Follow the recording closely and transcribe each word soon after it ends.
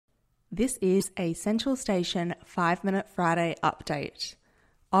This is a Central Station 5-Minute Friday update.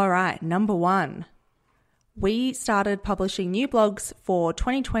 All right, number 1. We started publishing new blogs for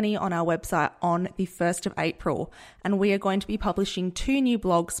 2020 on our website on the 1st of April, and we are going to be publishing 2 new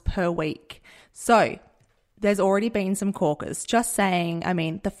blogs per week. So there's already been some corkers. Just saying,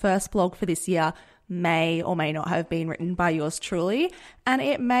 the first blog for this year may or may not have been written by yours truly, and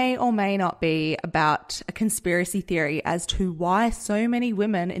it may or may not be about a conspiracy theory as to why so many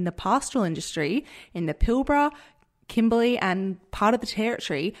women in the pastoral industry in the Pilbara, Kimberley and part of the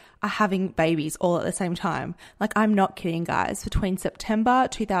Territory are having babies all at the same time. I'm not kidding, guys. Between September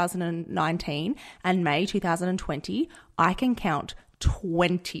 2019 and May 2020, I can count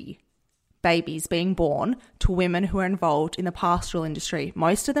 20 babies being born to women who are involved in the pastoral industry.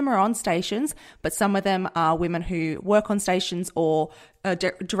 Most of them are on stations, but some of them are women who work on stations or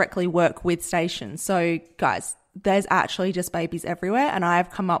directly work with stations. So guys, there's actually just babies everywhere, and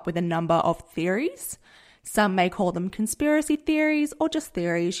I've come up with a number of theories. Some may call them conspiracy theories or just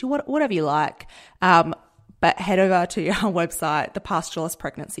theories, whatever you like. But head over to our website, the Pastoralist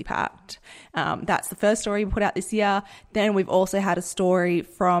Pregnancy Pact. That's the first story we put out this year. Then we've also had a story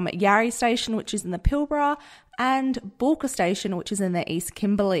from Yarrie Station, which is in the Pilbara, and Bulka Station, which is in the East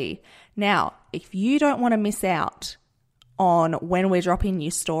Kimberley. Now, if you don't want to miss out on when we're dropping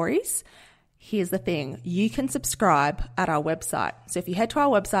new stories, here's the thing. You can subscribe at our website. So if you head to our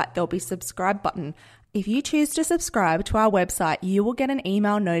website, there'll be a subscribe button. If you choose to subscribe to our website, you will get an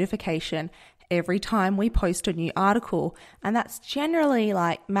email notification every time we post a new article, and that's generally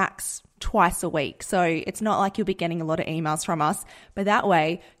max twice a week. So it's not like you'll be getting a lot of emails from us, but that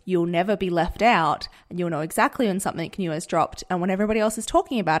way you'll never be left out and you'll know exactly when something new has dropped, and when everybody else is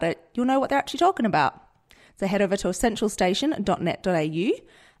talking about it, you'll know what they're actually talking about. So head over to essentialstation.net.au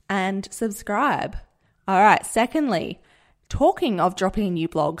and subscribe. All right, secondly, talking of dropping new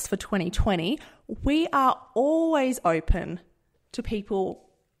blogs for 2020, we are always open to people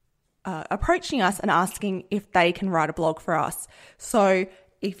approaching us and asking if they can write a blog for us. So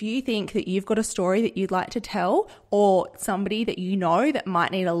if you think that you've got a story that you'd like to tell, or somebody that you know that might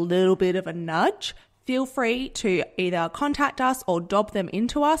need a little bit of a nudge, feel free to either contact us or dob them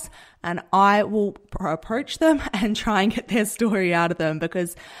into us, and I will approach them and try and get their story out of them,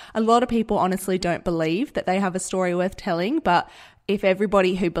 because a lot of people honestly don't believe that they have a story worth telling. But if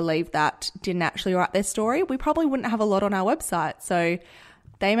everybody who believed that didn't actually write their story, we probably wouldn't have a lot on our website. So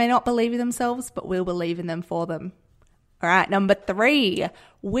they may not believe in themselves, but we'll believe in them for them. All right, number 3,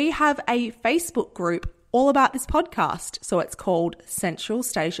 we have a Facebook group all about this podcast. So it's called Central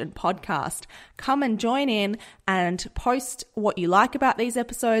Station Podcast. Come and join in and post what you like about these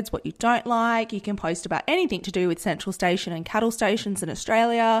episodes, what you don't like. You can post about anything to do with Central Station and cattle stations in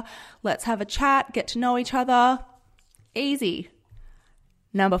Australia. Let's have a chat, get to know each other. Easy.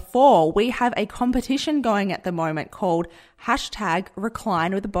 Number 4, we have a competition going at the moment called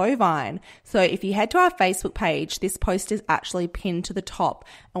 #ReclineWithABovine. So if you head to our Facebook page, this post is actually pinned to the top,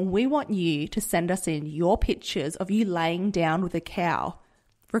 and we want you to send us in your pictures of you laying down with a cow,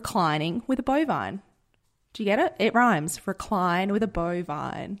 reclining with a bovine. Do you get it? It rhymes. Recline with a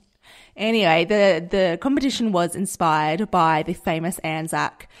bovine. Anyway, the competition was inspired by the famous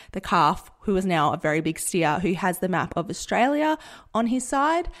Anzac, the calf, who is now a very big steer, who has the map of Australia on his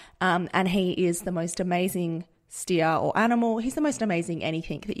side, and he is the most amazing steer or animal. He's the most amazing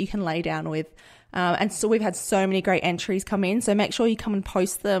anything that you can lay down with. And so we've had so many great entries come in, so make sure you come and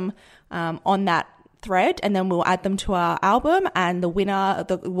post them on that thread, and then we'll add them to our album, and the winner,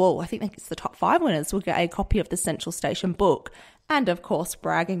 I think it's the top 5 winners, will get a copy of the Central Station book, and of course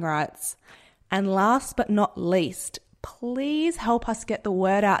bragging rights. And last but not least, please help us get the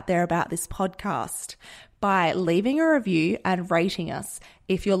word out there about this podcast by leaving a review and rating us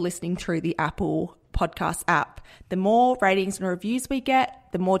if you're listening through the Apple Podcast app. The more ratings and reviews we get,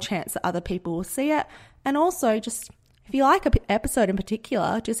 the more chance that other people will see it. And also, just if you like an episode in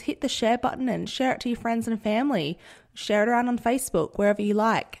particular, just hit the share button and share it to your friends and family. Share it around on Facebook, wherever you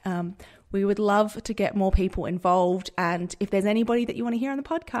like. We would love to get more people involved. And if there's anybody that you want to hear on the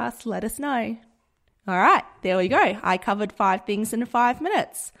podcast, let us know. All right, there we go. I covered 5 things in 5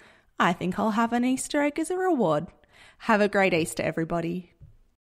 minutes. I think I'll have an Easter egg as a reward. Have a great Easter, everybody.